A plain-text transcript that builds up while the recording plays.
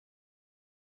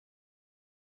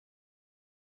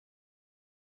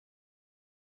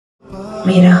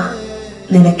മീര,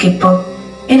 നിനക്കിപ്പം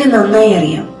എന്നെ നന്നായി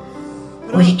അറിയാം.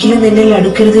 ഒരിക്കലും നിന്നിൽ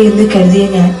അടുക്കരുത് എന്ന് കരുതിയ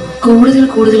ഞാൻ കൂടുതൽ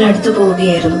കൂടുതൽ അടുത്തു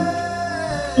പോവുകയായിരുന്നു.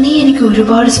 നീ എനിക്ക്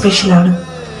ഒരുപാട് സ്പെഷ്യലാണ്.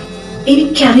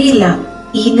 എനിക്കറിയില്ല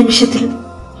ഈ നിമിഷത്തിൽ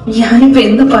ഞാനിപ്പോ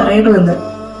എന്ത് പറയണമെന്ന്.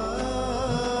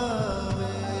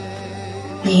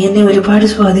 നീ എന്നെ ഒരുപാട്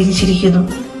സ്വാധീനിച്ചിരിക്കുന്നു.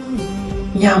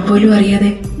 ഞാൻ പോലും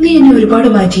അറിയാതെ നീ എന്നെ ഒരുപാട്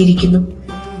മാറ്റിയിരിക്കുന്നു.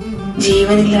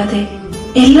 ജീവനില്ലാതെ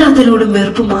എല്ലാത്തിനോടും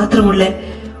വെറുപ്പ് മാത്രമുള്ള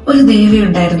ഒരു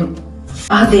ദേവയുണ്ടായിരുന്നു.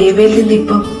 ആ ദേവയിൽ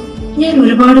നിന്നിപ്പം ഞാൻ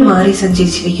ഒരുപാട് മാറി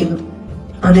സഞ്ചരിച്ചിരിക്കുന്നു.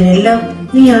 അതിനെല്ലാം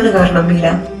നീയാണ് കാരണം. മീര,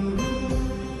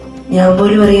 ഞാൻ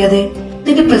പോലും അറിയാതെ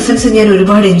നിന്റെ പ്രസൻസ് ഞാൻ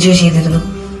ഒരുപാട് എൻജോയ് ചെയ്തിരുന്നു.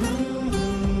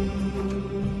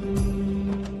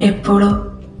 എപ്പോഴോ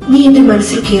നീ എന്റെ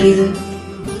മനസ്സിൽ കയറിയത്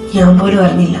ഞാൻ പോലും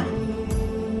അറിഞ്ഞില്ല.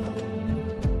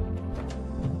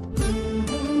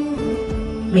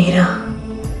 Mira,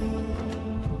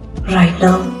 right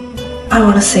now, I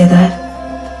want to say that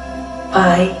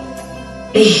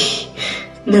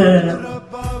No.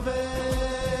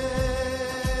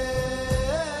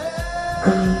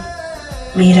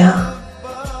 Mira,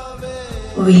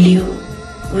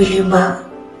 will you ma?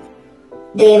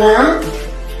 Deva?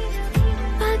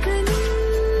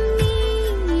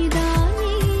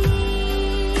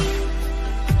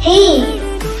 Hey,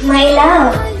 my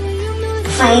love.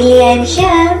 Finally, I'm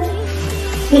here.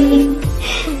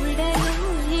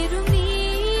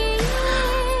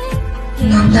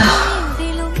 Nanda.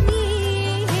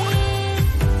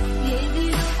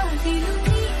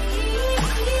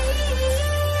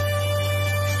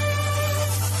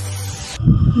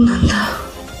 Nanda.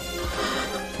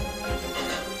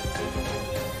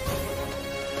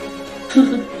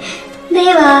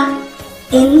 Deva,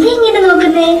 എന്തിങ്ങനെ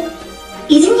നോക്കുന്നേ?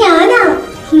 ഇത് ഞാനാ,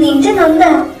 നിന്റെ നന്ദ.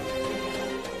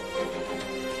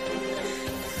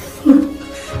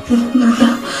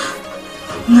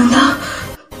 Nanda,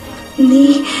 നീ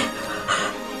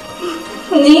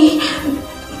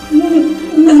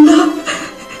Nanda,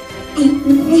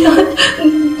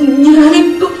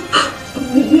 ഞാനിപ്പോ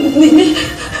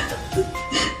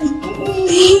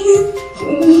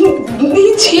നീ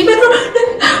ജീവനോട്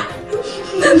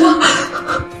Nanda.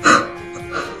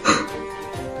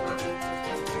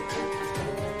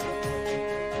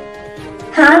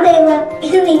 ഹാ ദേവ,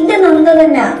 ഇത് നിന്റെ നന്ദ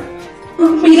തന്നെ.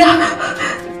 മീര,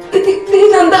 നീ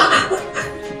നന്ദ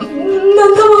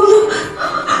വന്നു.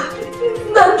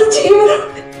 നന്ദ ജീവനോട്.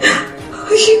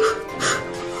 അയ്യോ,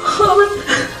 അവൻ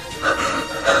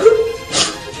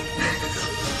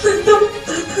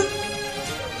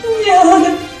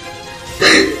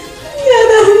ഞാൻ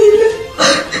അറിയില്ല.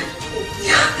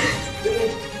 ഞാൻ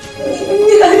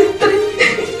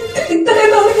ഇത്രയും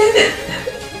നാളെ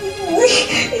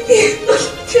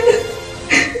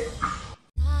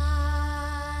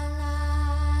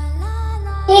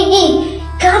Hey,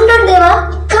 calm down Deva,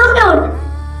 calm down.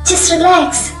 Just relax.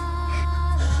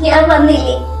 ഞാൻ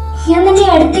വന്നില്ലേ, ഞാൻ നിന്റെ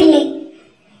അടുത്തില്ലേ.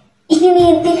 ഇനി നീ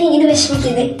എന്തിനാ ഇങ്ങനെ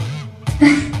വിഷമിക്കുന്നേ?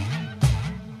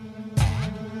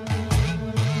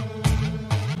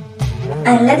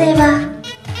 അല്ല ദേവ,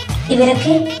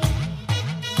 ഇവരൊക്കെ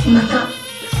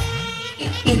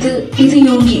ഇത്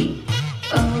യോഗി,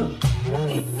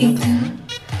 ഇത്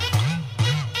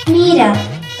മീര,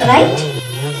 റൈറ്റ്?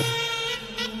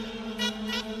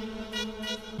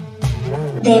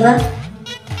 ദേവ,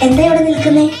 എന്താ ഇവിടെ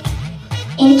നിൽക്കുന്നേ?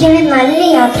 എനിക്കവിടെ നല്ല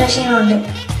യാത്രാക്ഷീണമുണ്ട്.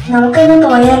 നമുക്കൊന്ന്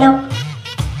പോയാലോ?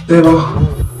 ദേവാ,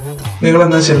 നിങ്ങൾ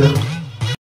എന്നാ ചെല്ലും?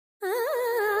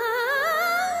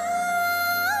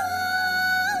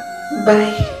 By.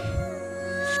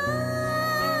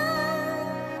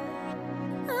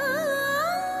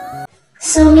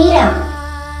 So Mira,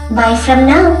 bye from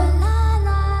now.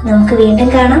 നമുക്ക് വീണ്ടും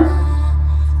കാണണം.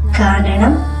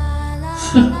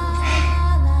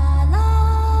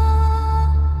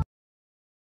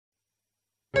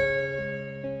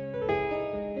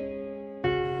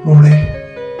 മോളെ,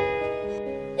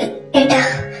 ഏട്ടാ,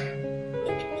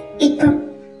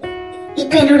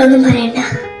 ഇപ്പൊ എന്നോടൊന്നും പറയണ്ട.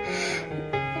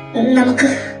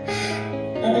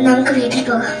 നമുക്ക് വീട്ടിൽ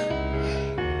പോകാം.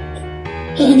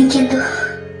 എനിക്കെന്തോ.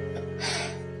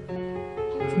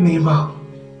 നീ വാ.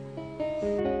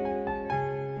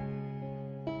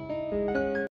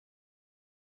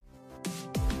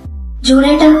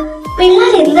 ജൂണേട്ടാ,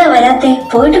 പിള്ളേർ എന്താ വരാത്തെ?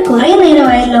 പോയിട്ട് കുറെ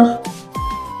നേരമായല്ലോ.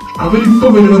 അവരിപ്പൊ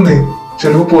വരുമെന്നേ.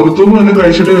 ചിലപ്പോ പുറത്തുനിന്ന് തന്നെ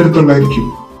കഴിച്ചിട്ടേ വരുത്തുണ്ടായിരിക്കും.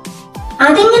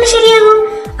 അതെങ്ങനെ ശരിയാകും?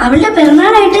 അവളുടെ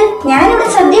പിറന്നാളായിട്ട് ഞാനിവിടെ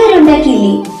സദ്യ വരെ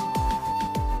ഉണ്ടാക്കിയില്ലേ.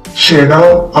 ഷേടാ,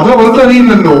 അത് അവൾക്ക്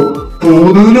അറിയില്ലല്ലോ.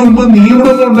 പോകുന്നതിന് മുമ്പ് നീ ഇവിടെ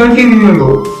ഒന്നും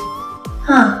ഉണ്ടാക്കിയില്ലല്ലോ.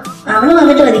 ആ, അവള്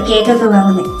വന്നിട്ട് മതി കേക്കൊക്കെ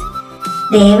വാങ്ങുന്നേ.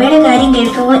 ദേവയുടെ കാര്യം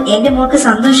കേൾക്കുമ്പോൾ എന്റെ മോൾക്ക്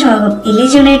സന്തോഷമാകും, ഇല്ലേ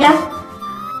ജൂണേട്ടാ?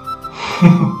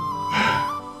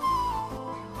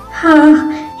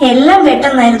 എല്ലാം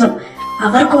പെട്ടെന്നായിരുന്നു.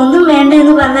 അവർക്കൊന്നും വേണ്ട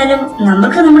എന്ന് പറഞ്ഞാലും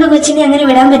നമുക്ക് നമ്മുടെ കൊച്ചിനെ അങ്ങനെ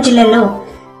വിടാൻ പറ്റില്ലല്ലോ.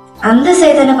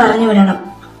 അന്തസ്സായി തന്നെ പറഞ്ഞു വിടണം.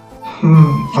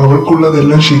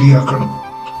 അവൾക്കുള്ളതെല്ലാം ശരിയാക്കണം.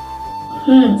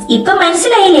 ഇപ്പൊ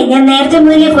മനസ്സിലായില്ലേ? ഞാൻ നേരത്തെ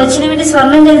മുതലേ കൊച്ചിനെ വേണ്ടി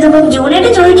സ്വർണം കരുതുമ്പോ ജൂനായിട്ട്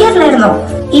ചോദിക്കാറില്ലായിരുന്നോ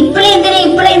ഇപ്പളെ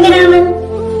എന്തിനാണ്?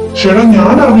 ചേട്ടാ,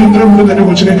 ഞാൻ ഇത്ര മുതൽ എന്റെ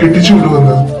കൊച്ചിനെ കെട്ടിച്ചു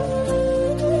വിടുവെന്ന്.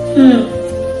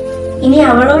 ഇനി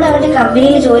അവളോട് അവന്റെ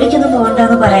കമ്പനിയിൽ ജോലിക്കൊന്നും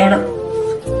പോകണ്ടെന്ന് പറയണം.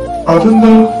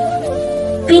 അതെന്താ?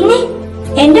 പിന്നെ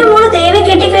എന്റെ മോള് ദേവ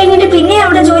കെട്ടിക്കഴിഞ്ഞിട്ട് പിന്നെ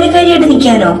അവിടെ ജോലിക്കാരിയായിട്ട്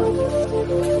നിൽക്കാനോ?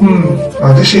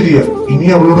 അത് ശരിയാ. ഇനി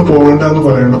അവളോട് പോകണ്ടെന്ന്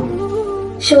പറയണം.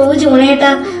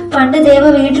 ജൂണേട്ടാ, പണ്ട് ദേവ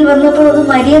വീട്ടിൽ വന്നപ്പോൾ ഒന്നും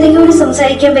മര്യാദയോട്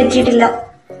സംസാരിക്കാൻ പറ്റിയിട്ടില്ല.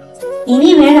 ഇനി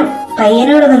വേണം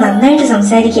പയ്യനോടൊന്ന് നന്നായിട്ട്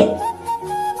സംസാരിക്കാൻ.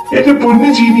 എന്റെ പൊന്നു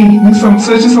ജീനി, നീ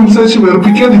സംസാരിച്ച്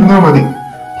വെറുപ്പിക്കാതിരുന്നാ മതി.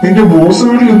 നിന്റെ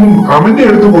ബോസുകളിലൊന്നും അവന്റെ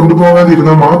അടുത്ത്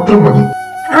കൊണ്ടുപോകാതിരുന്നാ മാത്രം മതി.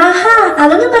 ആഹാ,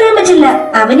 അതൊന്നും പറയാൻ പറ്റില്ല.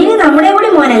 അവനിന് നമ്മുടെ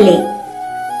കൂടി മോനല്ലേ.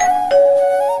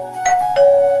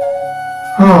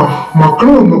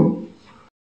 മക്കള് വന്നു.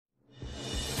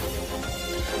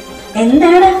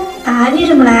 എന്താണ്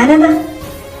ആവിയൊരു മ്ലാനത?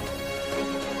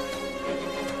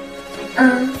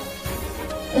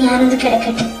 ഞാനൊന്ന്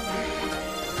കിടക്കട്ടെ.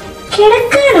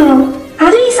 കിടക്കാനോ?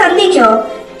 അത് ഈ സന്ധ്യക്കോ?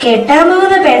 കെട്ടാൻ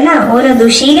പോകുന്ന പെണ്ണ ഓരോ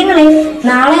ദുശീലങ്ങളെ.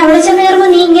 നാളെ അവിടെ ചെന്ന് കയറുമ്പോ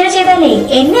നീ ഇങ്ങനെ ചെയ്താലേ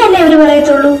എന്നെ അല്ലേ അവര്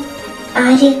പറയത്തുള്ളൂ.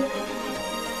 ആര്?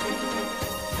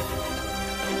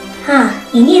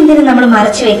 ഇനി എന്തിനും നമ്മൾ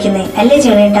മറച്ചു വെക്കുന്നേ അല്ലേ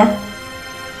ചേട്ടാ?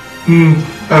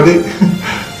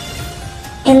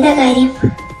 എന്താ കാര്യം?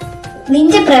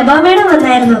 നിന്റെ പ്രഭാമേടം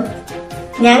വന്നായിരുന്നു.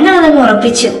 ഞങ്ങൾ അതങ്ങ്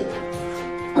ഉറപ്പിച്ചു.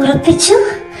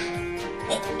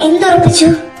 എന്തുറപ്പിച്ചു?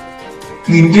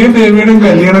 നിന്റെയും ദേവിയുടെയും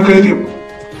കല്യാണക്കാര്യം.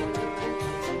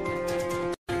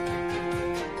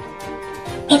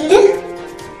 എന്ത്?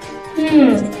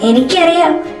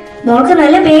 എനിക്കറിയാം. മോൾക്ക്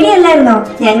നല്ല പേടിയല്ലായിരുന്നോ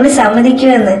ഞങ്ങള്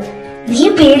സമ്മതിക്കുമെന്ന്? നീ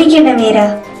പേടിക്കണ്ട മീര,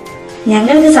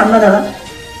 ഞങ്ങൾക്ക് സമ്മതമാ.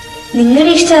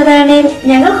 നിങ്ങളുടെ ഇഷ്ടം അതാണ്.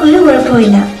 ഞങ്ങൾക്കൊരു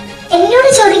കുഴപ്പമില്ല. എന്നോട്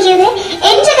ചോദിക്കാതെ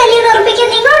എന്റെ കല്യാണം ഉറപ്പിക്കാൻ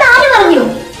നിങ്ങളോട് ആര് പറഞ്ഞു?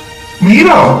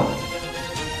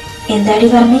 എന്താടി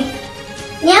പറഞ്ഞേ?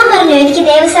 ഞാൻ പറഞ്ഞു എനിക്ക്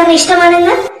ദേവസ്വാമി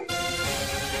ഇഷ്ടമാണെന്ന്.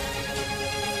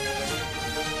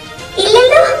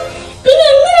 ഇല്ലല്ലോ. പിന്നെ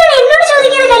എന്തിനാണ് എന്നോട്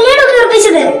ചോദിക്കാതെ കല്യാണം ഒക്കെ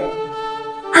ഉറപ്പിച്ചത്?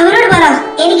 അവരോട് പറ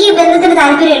എനിക്ക് ഈ ബന്ധത്തിന്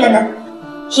താല്പര്യമില്ലെന്ന്.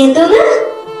 എന്തോന്ന്?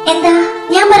 എന്താ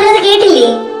ഞാൻ പറഞ്ഞത് കേട്ടില്ലേ?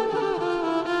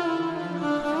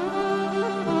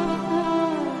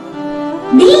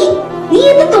 നീ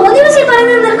എന്ത് തോന്നിയ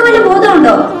പറയുന്നത്? നിനക്ക് വല്ല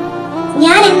ബോധമുണ്ടോ?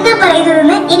 ഞാൻ എന്താ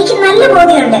പറയുന്നതെന്ന് എനിക്ക് നല്ല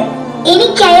ബോധ്യമുണ്ട്.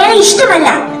 എനിക്ക് അയാളെ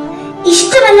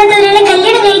ഇഷ്ടമല്ലാത്തവരെ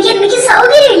കല്യാണം കഴിക്കാൻ എനിക്ക്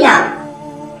സൗകര്യമില്ല.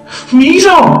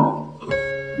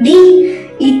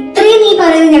 ഇത്രയും നീ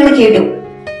പറയുന്നത് ഞങ്ങൾ കേട്ടു.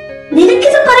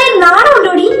 നിനക്കിത് പറയാൻ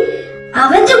നാണമുണ്ടോടി?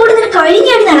 അവന്റെ കൂടെ നിനക്ക്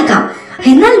കഴിഞ്ഞാടി നടക്കാം.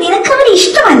 എന്നാൽ നിനക്ക് അവനെ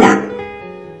ഇഷ്ടമല്ല.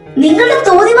 നിങ്ങളുടെ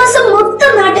തോന്നിവാസം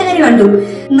മൊത്തം നാട്ടുകാർ കണ്ടു.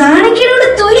 നാണക്കേടോട്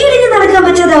തൊലിയിടിഞ്ഞ് നടക്കാൻ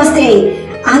പറ്റാത്ത അവസ്ഥയായി.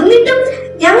 എന്നിട്ടും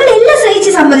ഞങ്ങൾ എല്ലാം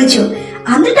സഹിച്ച് സമ്മതിച്ചു.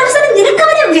 എന്നിട്ട് അവസാനം നിനക്ക്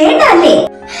അവനെ വേണ്ട അല്ലേ?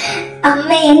 അമ്മ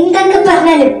എന്തൊക്കെ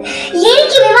പറഞ്ഞാലും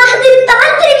എനിക്ക് വിവാഹത്തിന്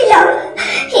താല്പര്യമില്ല.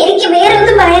 എനിക്ക് വേറെ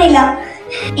ഒന്നും പറയാനില്ല.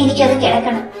 എനിക്കത്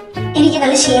കിടക്കണം. എനിക്ക്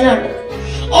നല്ല ക്ഷീണമുണ്ട്.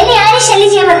 എന്നെ ആരും ശല്യം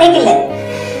ചെയ്യാൻ വന്നേക്കില്ല.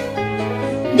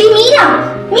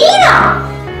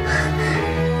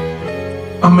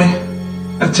 അമ്മേ,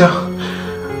 അച്ഛാ,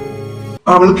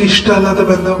 അവൾക്ക് ഇഷ്ടമല്ലാത്ത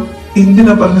ബന്ധം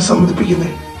എന്തിനാ പറഞ്ഞ് സമ്മതിപ്പിക്കുന്നേ?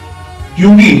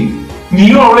 യുഗി,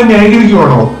 നീയോ അവളെ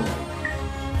ന്യായീകരിക്കുവാണോ?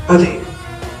 അതെ,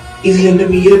 ഇതിൽ എന്റെ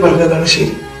മീര പറഞ്ഞതാണ്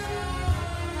ശരി.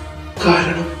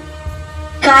 കാരണമില്ല.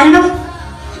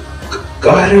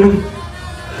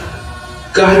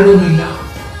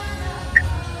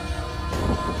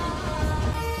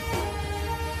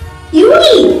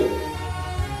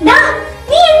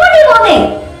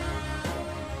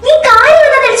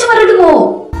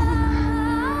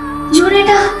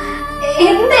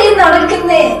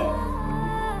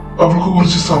 അവൾക്ക്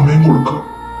കുറച്ച് സമയം കൊടുക്കാം,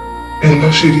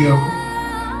 എല്ലാം ശരിയാകും.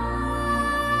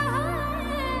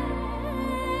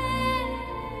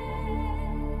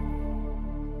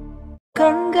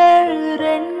 കങ്ങൾ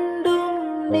രണ്ടും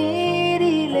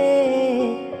നീരിലെ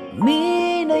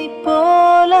മീனை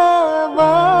போல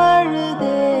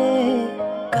வாழுதே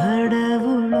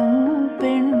கடவுளும்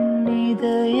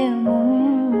பெண்ணிதயமும்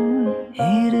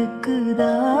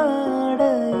இருக்குதாட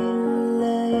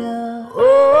இல்லையா? ஓ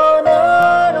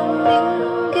நானும்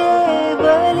இங்கே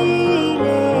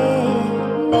வலியிலே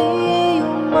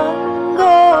நீயும்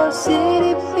அங்கோ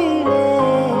சிரிப்பிலே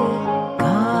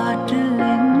காற்றில்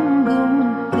எங்கும்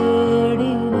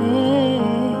தேடினே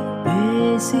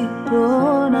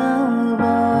பேசிப்போன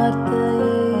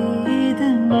வார்த்தையே இது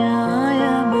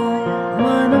நியாயமா?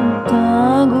 மனம்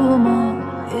தாங்குமா?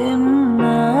 என்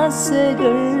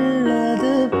ஆசைகள்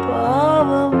அது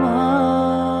பாவமா?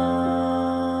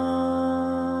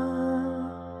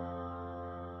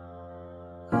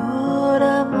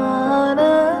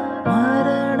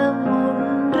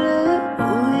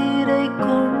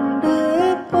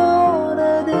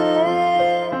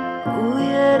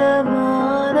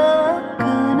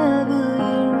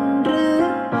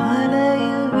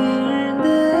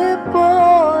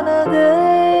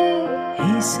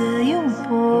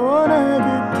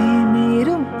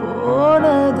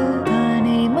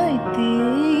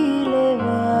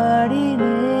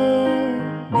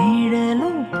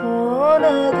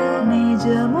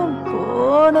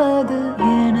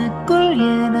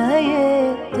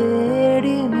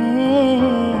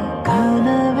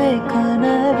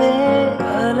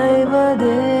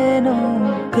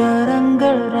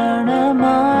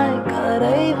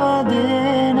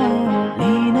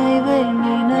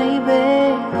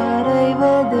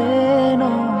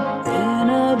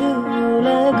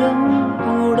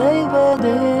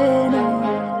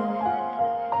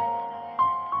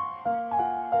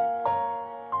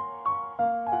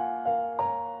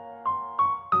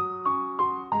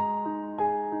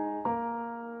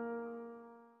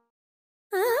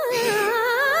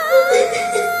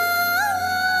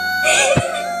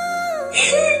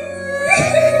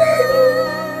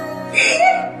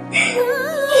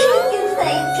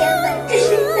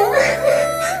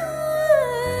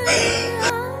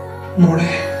 മോളെ,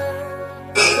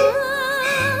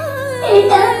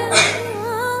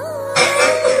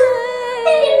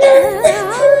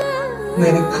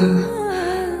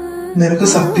 നിനക്ക്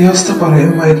സത്യാവസ്ഥ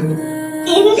പറയാമായിരുന്നു.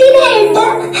 എന്തിനാ ഏട്ടാ?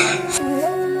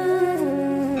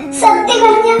 സത്യം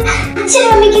പറഞ്ഞ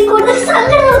അച്ഛനമ്മയ്ക്ക് കൂടുതൽ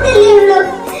സങ്കടമൊക്കെയല്ലേ ഉള്ളൂ.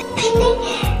 പിന്നെ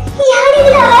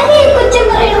ഞാനിതിൽ ആരെയും കുറ്റം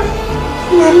പറയണം?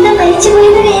 നന്ദ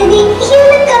മരിച്ചുപോയെന്ന് കരുതി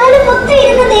ഇവരുടെ കാലം മൊത്തം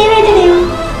ഇരുന്ന ദേവേട്ടനെയോ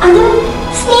അതോ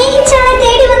സ്നേഹിച്ചാണ്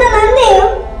തേടി വന്ന നന്ദയോ?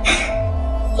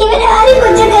 ഇവരാരും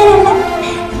കുറ്റക്കാരല്ല,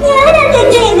 ഞാനാ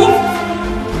തെറ്റ് ചെയ്തേ.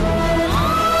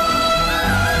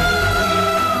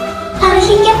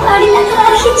 അർഹിക്കാൻ പാടില്ലാത്ത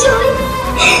അർഹിച്ചു,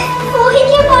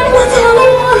 മോഹിക്കാൻ പാടില്ലാത്ത ആളെ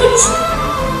മോഹിച്ചു.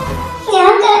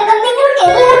 ഞാൻ കാരണം നിങ്ങൾക്ക്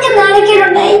എല്ലാവർക്കും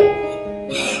നാണിക്കേടുണ്ടായി.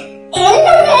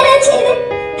 എല്ലാം ഞാനാ ചെയ്തേ.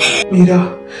 മീര,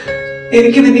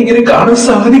 എനിക്ക് നിന്നിങ്ങനെ കാണാൻ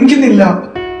സാധിക്കുന്നില്ല.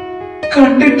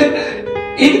 കണ്ടിട്ട്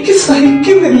എനിക്ക്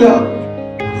സഹിക്കുന്നില്ല.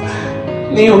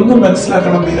 നീ ഒന്നും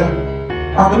മനസ്സിലാക്കണം മീര,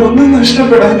 അവനൊന്നും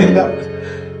നഷ്ടപ്പെടാനില്ല.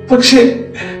 പക്ഷെ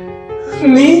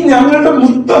നീ ഞങ്ങളുടെ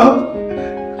മുത്ത.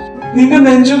 നിന്നെ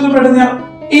നെഞ്ചൊന്ന് പെടഞ്ഞ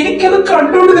എനിക്കത്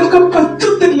കണ്ടുകൊണ്ട് നിൽക്കാൻ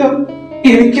പറ്റത്തില്ല.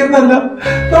 എനിക്കെന്നല്ല,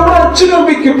 നമ്മുടെ അച്ഛനും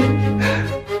അമ്മയ്ക്കും.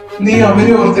 നീ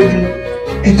അവരെ ഓർത്തിട്ടില്ല.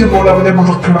 എന്റെ മോൾ അവനെ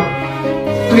മറക്കണം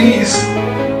പ്ലീസ്.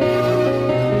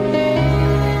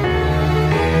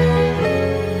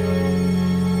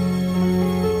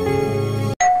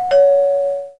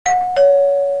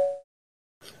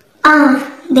 ആ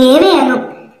ദേവയാകും,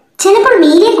 ചിലപ്പോൾ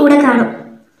മീരെ കൂടെ കാണും.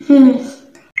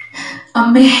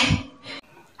 അമ്മേ.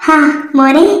 ഹാ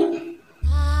മോനെ.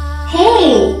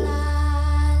 ഹേയ്,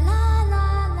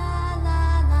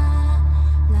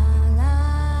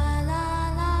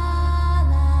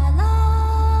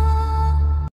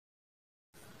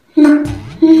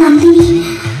 നന്ദിനി.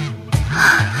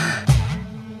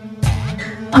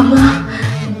 അമ്മ,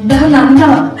 നന്ദ,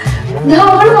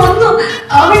 അവൾ വന്നു.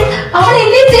 അവൾ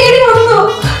എന്നെ തേടി വന്നു.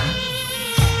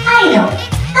 ആയിരോ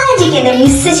ആജിക്ക് എന്നെ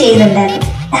മിസ് ചെയ്യുന്നുണ്ടായിരുന്നു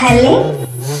അല്ലേ?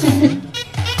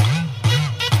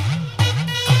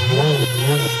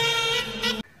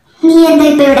 നീ എന്താ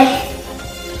ഇപ്പൊ ഇവിടെ?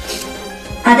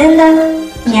 അതെന്താ,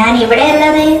 ഞാൻ ഇവിടെ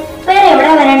അല്ലാതെ വേറെ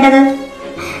എവിടെ വരേണ്ടത്?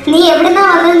 നീ എവിടെന്നാ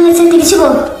വന്നതെന്ന് വെച്ചാൽ തിരിച്ചു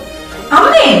പോകും.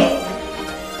 അമ്മേ,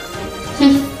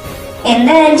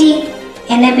 എന്താ ആന്റി,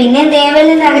 എന്നെ പിന്നെ ദേവയിൽ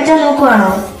നിന്ന് അകറ്റാൻ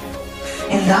നോക്കുവാണോ?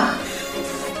 എന്താ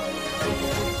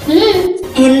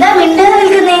എന്താ മിണ്ടാതെ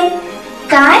നിൽക്കുന്നേ?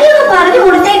 കാര്യമൊക്കെ പറഞ്ഞു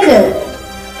കൊടുത്തേക്ക്.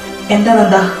 എന്താ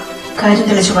നന്ദ, കാര്യം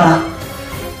തെളിച്ചു പറ.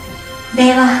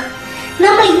 ദേവാ,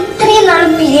 നമ്മൾ ഇത്രയും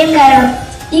നാളും പിരിയാൻ കാരണം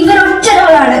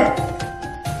ഇവരൊറ്റൊരാളാണ്.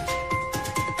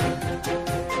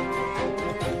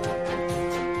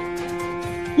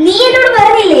 നീ എന്നോട്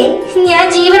പറഞ്ഞില്ലേ ഞാൻ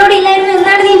ജീവനോട് ഇല്ലായിരുന്നു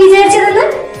എന്നാണ് നീ വിചാരിച്ചതെന്ന്?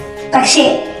 പക്ഷേ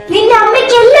നിന്റെ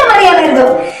അമ്മയ്ക്ക് എല്ലാം അറിയാമായിരുന്നു.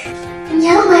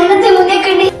 ഞാൻ മരണത്തെ മുന്നേ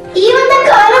കണ്ടി ഈ വന്ന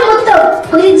കാലം മൊത്തം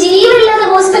ഒരു ജീവനില്ലാതെ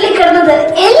ഹോസ്പിറ്റലിൽ കിടന്നത്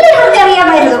എല്ലാവർക്കും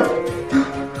അറിയാമായിരുന്നു.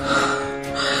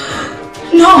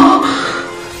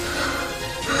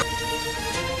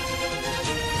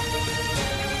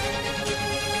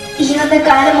 ഈ വന്ന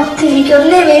കാലം മൊത്തം എനിക്ക്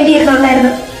ഒന്നേ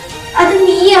വേണ്ടിയിരുന്നുണ്ടായിരുന്നു, അത്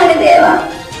നീയാണ് ദേവ.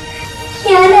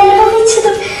 ഞാൻ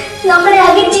അനുഭവിച്ചതും നമ്മളെ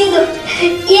അകറ്റിയതും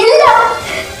എല്ലാം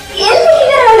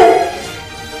ഇവരാണ്.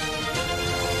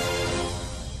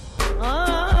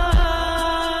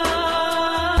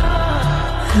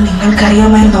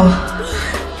 നിങ്ങൾക്കറിയാമായിരുന്നോ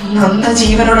നന്ദ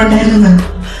ജീവനോടുണ്ടായിരുന്നെന്ന്?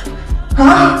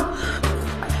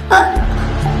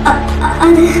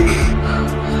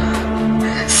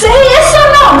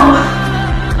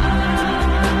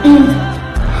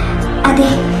 അതെ.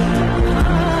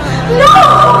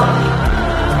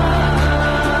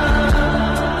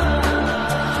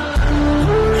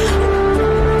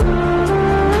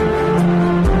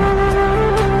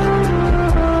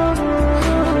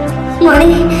 മോനെ,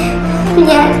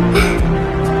 ഞാൻ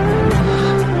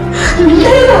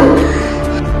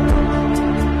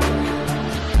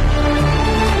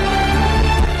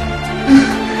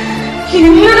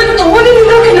എങ്ങനെ തോന്നി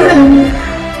നിങ്ങൾക്കെന്നോട്?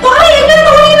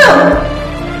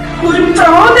 ഒരു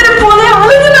പ്രാന്തനെ പോലെ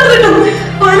അളഞ്ഞു നടന്നിട്ടും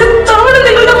പല തവണ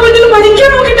നിങ്ങളുടെ മുന്നിൽ മരിക്കാൻ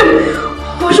നോക്കിയിട്ടും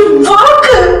ഒരു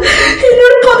വാക്ക്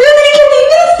എന്നോട് പറയാതിരിക്കാൻ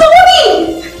എങ്ങനെ തോന്നി?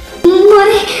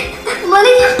 മോനെ,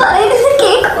 മോനെ, ഞാൻ പറയുന്നത്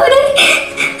കേക്ക് മോനെ.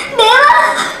 ദേവാ,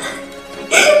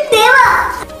 ദേവാ.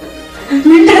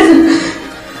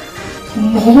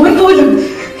 മോൻ പോലും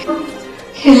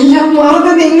എല്ലാം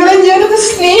മറന്ന് നിങ്ങളെ ഞാനൊന്ന്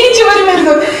സ്നേഹിച്ചു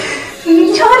വരുമായിരുന്നു.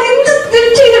 ഞാൻ എന്ത്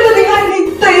തെറ്റ് ചെയ്തപ്പോ നിങ്ങൾ എന്നെ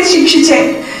ഇത്രയും ശിക്ഷിച്ചേ?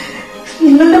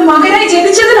 നിങ്ങളുടെ മകനായി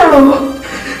ജനിച്ചതിനാണോ?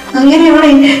 അങ്ങനെയാണേ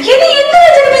എന്നെ എന്തിനാ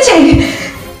ജനിപ്പിച്ചേ?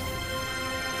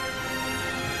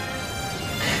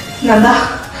 നന്ദ,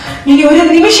 ഇനി ഒരു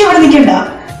നിമിഷം ഇവിടെ നിൽക്കണ്ട.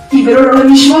 ഇവരോടുള്ള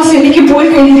വിശ്വാസം എനിക്ക് പോയി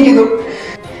കഴിഞ്ഞിരിക്കുന്നു.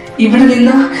 ഇവിടെ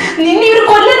നിന്ന് നിന്നെ ഇവർ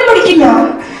കൊല്ലാൻ പഠിക്കില്ല.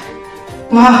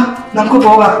 വാ, നമുക്ക്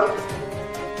പോവാം.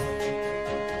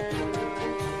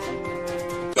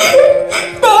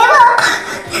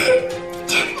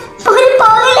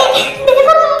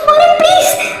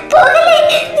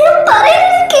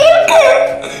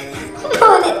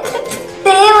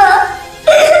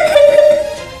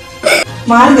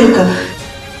 മാറി നിൽക്ക്.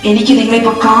 എനിക്ക് നിങ്ങളെ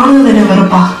ഇപ്പൊ കാണുന്നത് തന്നെ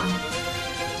വെറുപ്പാ.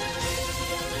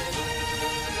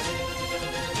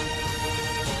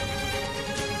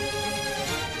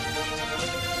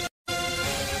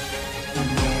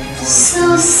 So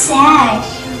sad.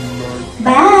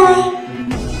 Bye.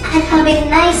 And have a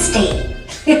nice day.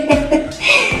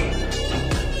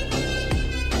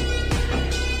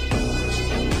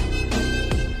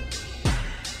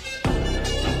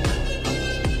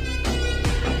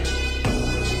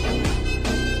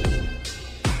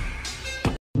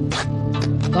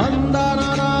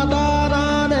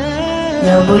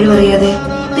 ഞാൻ പോലും അറിയാതെ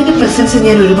നിന്റെ പ്രസൻസ്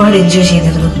ഞാൻ ഒരുപാട് എൻജോയ്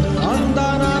ചെയ്തിരുന്നു.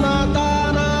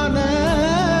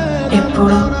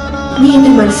 എപ്പോഴോ നീ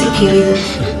എന്റെ മനസ്സിൽ കയറിയത്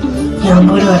ഞാൻ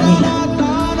പോലും അറിഞ്ഞില്ല.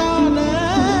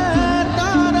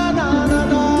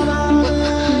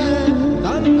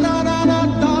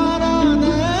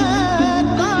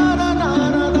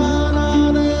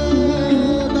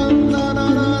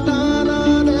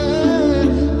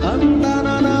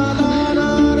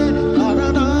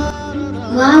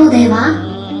 Wow, Deva.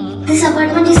 This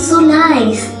apartment is so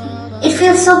nice. It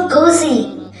feels so cozy.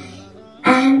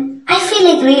 And I feel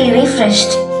like really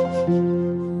refreshed.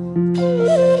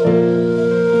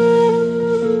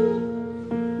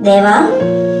 Deva?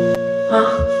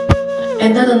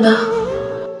 എന്താ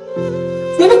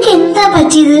നിനക്ക് എന്താ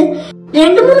പറ്റിയത്?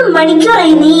 2-3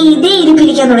 മണിക്കൂറായി നീ ഇതേ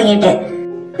ഇരിപ്പിരിക്കാൻ തുടങ്ങിയിട്ട്.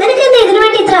 നിനക്ക് എന്താ ഇതിനു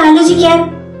വേണ്ടി ഇത്ര ആലോചിക്കാൻ?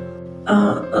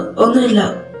 ഒന്നുമില്ല.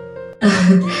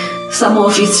 Some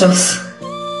office stuffs.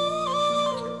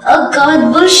 Oh God,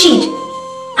 bullshit.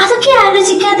 അതൊക്കെ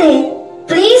ആലോചിക്കാതെ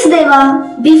പ്ലീസ് ദേവ,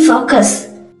 ബി ഫോക്കസ്.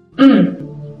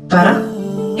 പറ,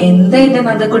 എന്താ എന്റെ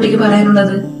നന്ദക്കുട്ടിക്ക്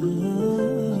പറയാനുള്ളത്?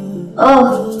 ഓ,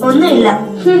 ഒന്നുമില്ല.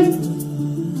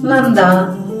 നന്ദ,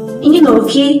 ഇനി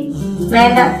നോക്കിയേ.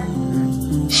 വേണ്ട.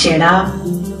 ഷെടാ,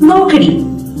 നോക്കടി.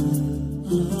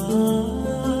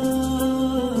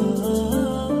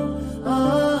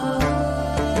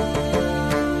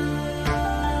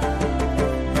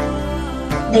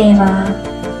 ദേവ,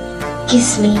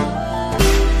 kiss me.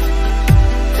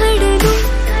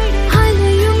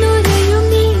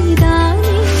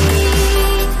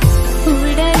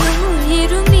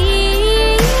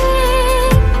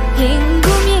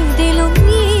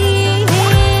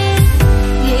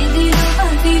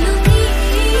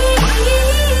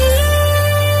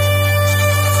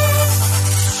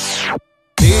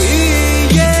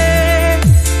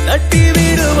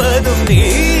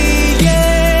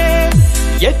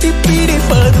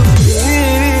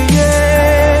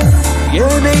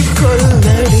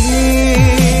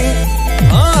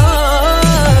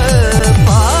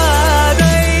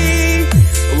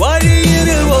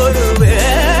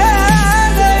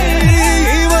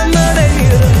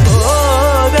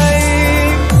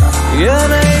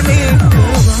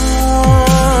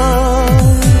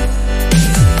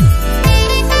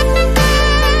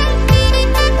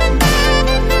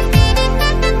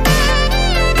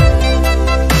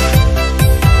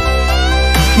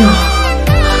 No.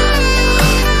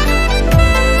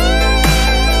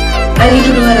 I need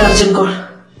to do an urgent call.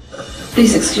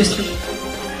 Please excuse me.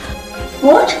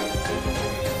 What?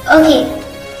 Okay.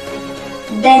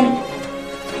 Then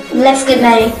let's get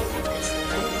married.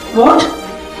 What?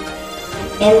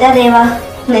 എന്താ ദേവ,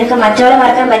 നിനക്ക് മറ്റവളെ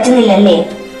മറക്കാൻ പറ്റുന്നില്ലല്ലേ?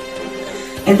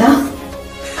 എന്താ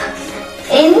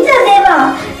എന്താ ദേവ?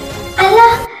 അല്ല,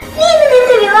 നീ ഇന്ന്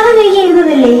നേരത്തെ വിവാഹം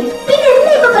കഴിക്കായിരുന്നതല്ലേ? പിന്നെ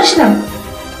എന്താ ഇപ്പൊ പ്രശ്നം?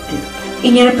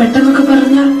 ഇങ്ങനെ പെട്ടെന്നൊക്കെ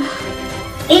പറഞ്ഞാൽ?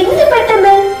 എന്ത്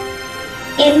പെട്ടെന്ന്?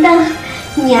 എന്താ,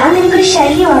 ഞാൻ നിനക്കൊരു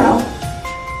ശല്യമാണോ?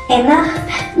 എന്നാ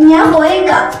ഞാൻ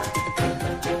പോയേക്കാം.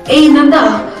 ഏയ് നന്ദ,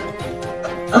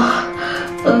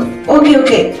 ഓക്കെ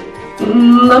ഓക്കെ,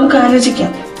 നമുക്ക്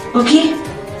ആലോചിക്കാം. ഓക്കെ,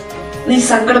 നീ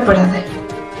സങ്കടപ്പെടാതെ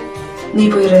നീ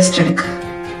പോയി റെസ്റ്റ് എടുക്ക.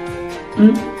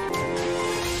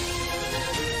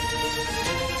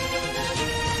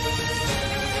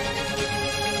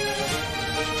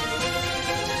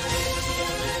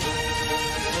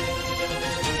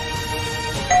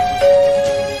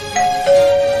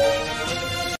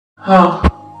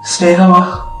 സ്നേഹമാ,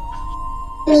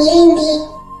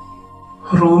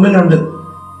 റൂമിലുണ്ട്.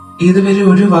 ഇതുവരെ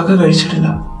ഒരു വക കഴിച്ചിട്ടില്ല.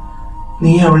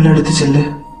 നീ അവളുടെ അടുത്ത് ചെല്ല്,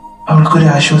 അവൾക്കൊരു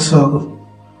ആശ്വാസമാകും.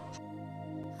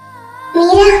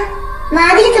 മീര,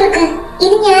 വാതിൽ തുറക്ക്,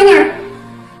 ഇത് ഞാനാ.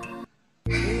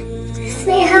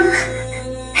 സ്നേഹം,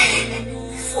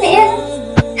 സ്നേഹം.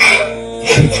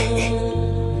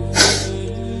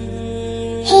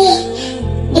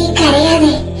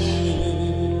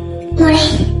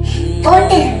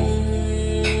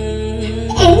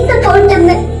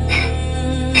 ഉണ്ടെന്ന്.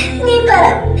 നീ പറ,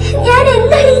 ഞാൻ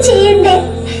എന്താണ് ചെയ്യണ്ടേ?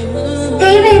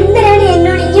 ദൈവം എന്തിനാണ്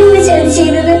എന്നോട് ഇങ്ങനെ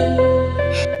ചെയ്തത്?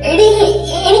 എടി,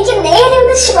 എനിക്ക് നേരെ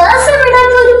ഒന്ന് ശ്വാസം വിടാൻ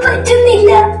പോലും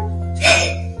പറ്റുന്നില്ല.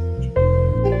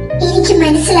 എനിക്ക്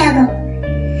മനസ്സിലാകും.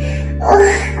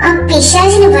 ആ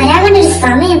പിശാചിന് വരാകണ്ടൊരു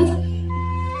സമയം.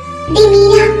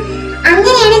 മീര,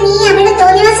 അങ്ങനെയാണ് നീ അവളുടെ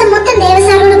തോന്നിവാസം മൊത്തം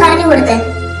ദേവസാറിനോട് പറഞ്ഞു കൊടുത്ത്.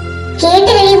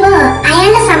 കേട്ട് കഴിയുമ്പോ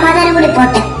അയാളുടെ സമാധാനം കൂടി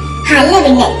പോട്ടെ. അല്ല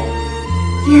പിന്നെ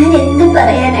ഞാൻ എന്ത്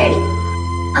പറയാനാണ്?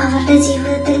 അവരുടെ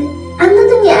ജീവിതത്തിൽ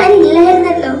അന്നൊന്നും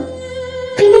ഞാനില്ലായിരുന്നല്ലോ.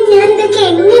 പിന്നെ ഞാൻ ഇതൊക്കെ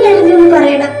എങ്ങനെ അറിഞ്ഞെന്ന്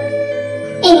പറയണം?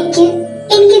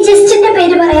 എനിക്ക് ജസ്റ്റിന്റെ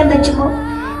പേര് പറയാൻ പറ്റുമോ?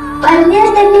 പറഞ്ഞാൽ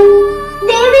തന്നെ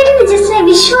ദേവിയുടെ ജസ്റ്റിനെ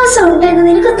വിശ്വാസം ഉണ്ടെന്ന്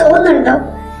നിനക്ക് തോന്നുന്നുണ്ടോ?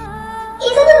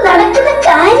 ഇതൊന്നും നടക്കുന്ന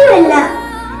കാര്യമല്ല.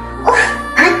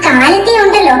 ആ കാലത്തെ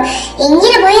ഉണ്ടല്ലോ,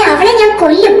 എങ്ങനെ പോയി അവളെ ഞാൻ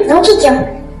കൊല്ലും, നോക്കിക്കോ.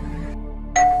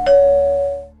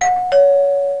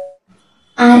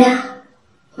 ആരാ?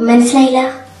 മനസ്സിലായില്ല.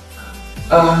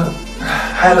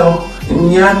 ഹലോ,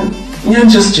 ഞാൻ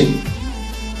ജസ്റ്റിൻ.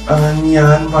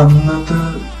 ഞാൻ വന്നത്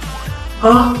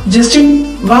ജസ്റ്റിൻ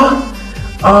വാ.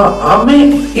 അമ്മേ,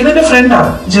 ഇതെന്റെ ഫ്രണ്ടാ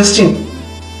ജസ്റ്റിൻ.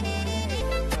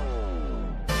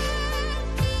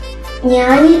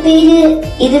 ഞാൻ ഈ പേര്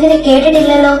ഇതുവരെ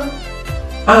കേട്ടിട്ടില്ലല്ലോ.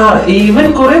 ഇവൻ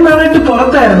കുറെ നാളായിട്ട്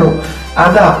പുറത്തായിരുന്നു,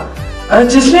 അതാ.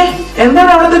 ജസ്റ്റിനെ,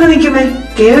 എന്താണ് അവിടെ തന്നെ നിൽക്കുന്നേ?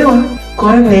 കേറി വാ.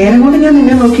 കുറെ നേരം കൊണ്ട് ഞാൻ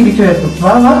നിന്നെ നോക്കിയിരിക്കുവായിരുന്നു.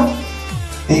 വാ വാ.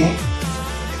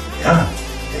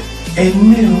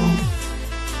 എന്നെയോ?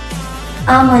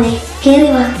 ആ മോനെ, കേറി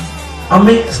വാ.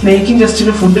 അമ്മേ, സ്നേഹിക്കും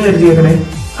ജസ്റ്റിന് ഫുഡ് കരുതിയേക്കണേ.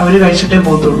 അവര് കഴിച്ചിട്ടേ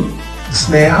പോത്തുള്ളൂ.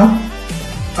 സ്നേഹം?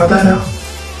 അതാരാ?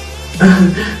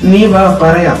 നീ വാ,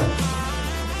 പറയാം.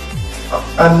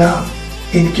 അല്ല,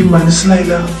 എനിക്ക്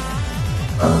മനസ്സിലായില്ല.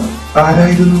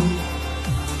 ആരായിരുന്നു?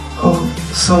 ഓ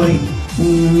സോറി,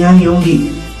 ഞാൻ യോഗി,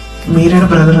 മീരയുടെ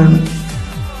ബ്രദറാണ്.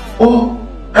 ഓ,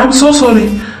 ഐ എം സോ സോറി.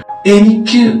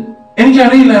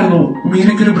 എനിക്കറിയില്ലായിരുന്നു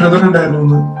മീരയ്ക്കൊരു ബ്രദർ ഉണ്ടായിരുന്നു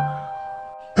എന്ന്.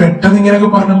 പെട്ടെന്ന് ഇങ്ങനെയൊക്കെ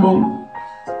പറഞ്ഞപ്പോ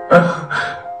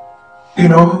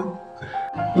യുനോ,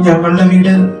 ഞങ്ങളുടെ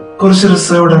വീട് കുറച്ച്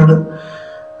റിസർവ്ഡ് ആണ്.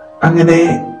 അങ്ങനെ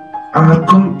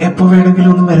ആർക്കും എപ്പോ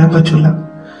വേണമെങ്കിലും ഒന്നും വരാൻ പറ്റൂല.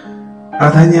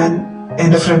 അതാ ഞാൻ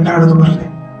എന്റെ ഫ്രണ്ടാണെന്ന് പറഞ്ഞേ.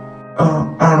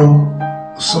 ആണോ?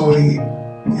 സോറി,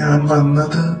 ഞാൻ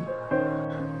വന്നത്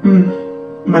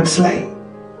മനസ്സിലായി.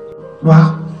 വാ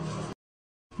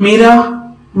മീര,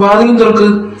 വാതിലും തുറക്ക്.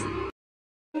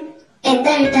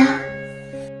 എന്താ ഏട്ടാ?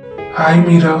 ഹായ്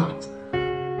മീര.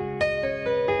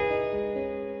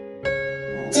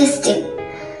 ജസ്റ്റിൻ,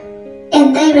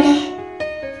 എന്താ ഇവിടെ?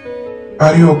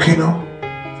 Are you okay no?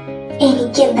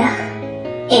 എനിക്കെന്താ,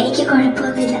 എനിക്ക്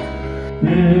കുഴപ്പമൊന്നുമില്ല.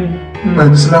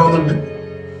 മനസ്സിലാവുന്നുണ്ട്.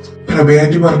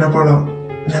 പ്രഭയാറ്റി പറഞ്ഞപ്പോഴാ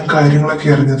ഞാൻ കാര്യങ്ങളൊക്കെ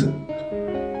അറിഞ്ഞത്.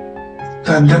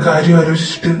 തന്റെ കാര്യം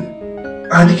ആലോചിച്ചിട്ട്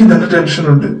എനിക്ക് നല്ല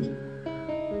ടെൻഷനുണ്ട്.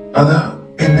 അതാ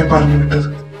എന്നെ പറഞ്ഞു വിട്ടത്.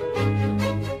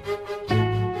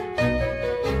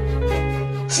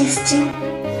 ജസ്റ്റിൻ,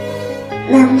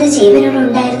 നന്ദ ജീവനോട്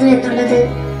ഉണ്ടായിരുന്നു എന്നുള്ളത്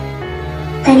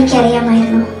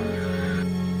തനിക്കറിയാമായിരുന്നു?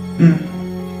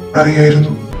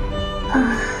 അറിയായിരുന്നു.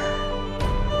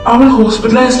 അവൾ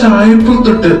ഹോസ്പിറ്റലൈസ്ഡ് ആയപ്പോൾ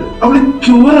തൊട്ട് അവൾ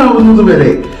ക്യൂർ ആവുന്നത്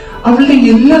വരെ അവളുടെ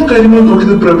എല്ലാ കാര്യങ്ങളും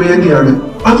നോക്കിയത് പ്രഭയാന്റിയാണ്.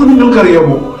 അത്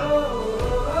നിങ്ങൾക്കറിയാമോ?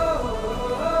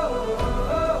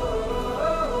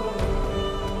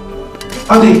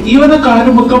 അതെ, ഇവന്റെ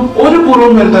കാര്യം മൊത്തം ഒരു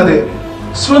പൂർവ്വം വരുത്താതെ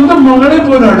സ്വന്തം മകളെ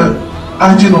പോലാണ്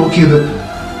ആന്റി നോക്കിയത്.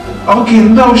 അവക്ക്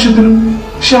എന്താവശ്യത്തിനും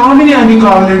ശ്യാമിനെ ആന്റി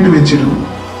കാവലായിട്ട് വെച്ചിരുന്നു.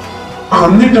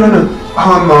 എന്നിട്ടാണ് ആ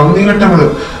നന്ദി ഘട്ടങ്ങള്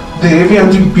ദേവി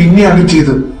ആന്റി പിന്നെ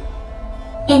അകറ്റിയത്.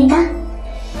 എന്താ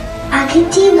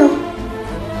അകറ്റിയെന്നോ?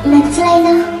 മനസ്സിലായില്ല.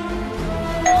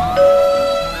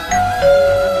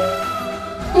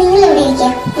 നിങ്ങൾ എവിടെ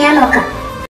ഇരിക്കാം, ഞാൻ നോക്കാം.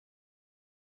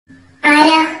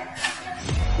 ആരാ?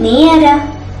 നീ ആരാ?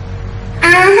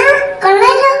 ആഹാ,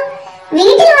 കൊള്ളാലോ.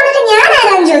 വീട്ടിൽ വന്നിട്ട് ഞാൻ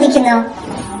ആരാന്ന് ചോദിക്കുന്നു.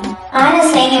 ആരാ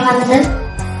സ്നേഹ വന്നത്?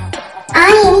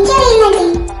 എനിക്കറിയില്ല anti.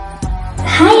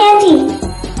 Hi aunty,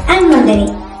 I am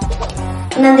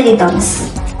Nandini Thomas.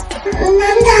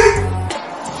 Nanda.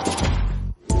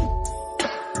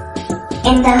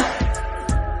 എന്താ?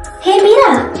 ഹേ മീര,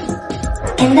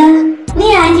 എന്താ നീ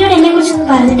ആന്റിയോട് എന്നെ കുറിച്ചൊന്നും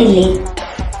പറഞ്ഞിട്ടില്ലേ?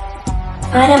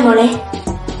 ആരാ മോളെ?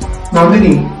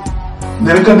 നന്ദിനി,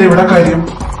 നിനക്കെന്താ ഇവിടെ കാര്യം?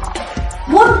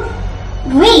 What?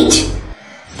 Wait,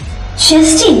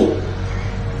 Justin.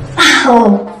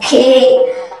 Okay.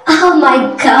 Oh my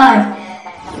God.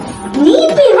 നീ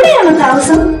ഇപ്പൊ ഇവിടെയാണോ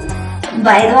താമസം?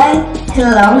 By the way,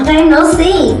 long time no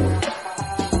see.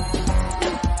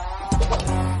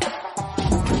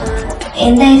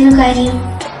 എന്തായിരുന്നു കാര്യം?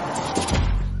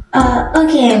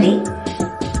 Okay aunty.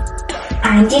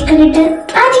 ആന്റിയെ കണ്ടിട്ട്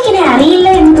ആന്റിക്ക് എന്നെ അറിയില്ല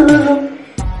എന്ന് തോന്നുന്നു.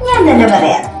 ഞാൻ തന്നെ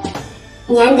പറയാം.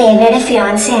 ഞാൻ ദേവയുടെ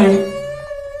ഫിയാൻസയാണ്.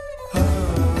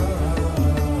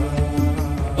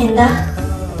 എന്താ,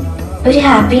 ഒരു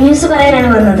ഹാപ്പി ന്യൂസ് പറയാനാണ്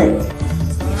വന്നത്?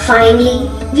 Finally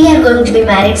we are going to B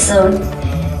married soon.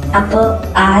 അപ്പോ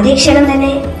ആദ്യ ക്ഷണം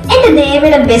തന്നെ എന്റെ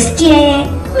ദേവയുടെ ബെസ്റ്റിയായ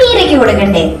മീരയ്ക്ക്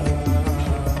കൊടുക്കണ്ടേ?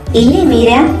 ഇല്ലേ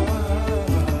മീര?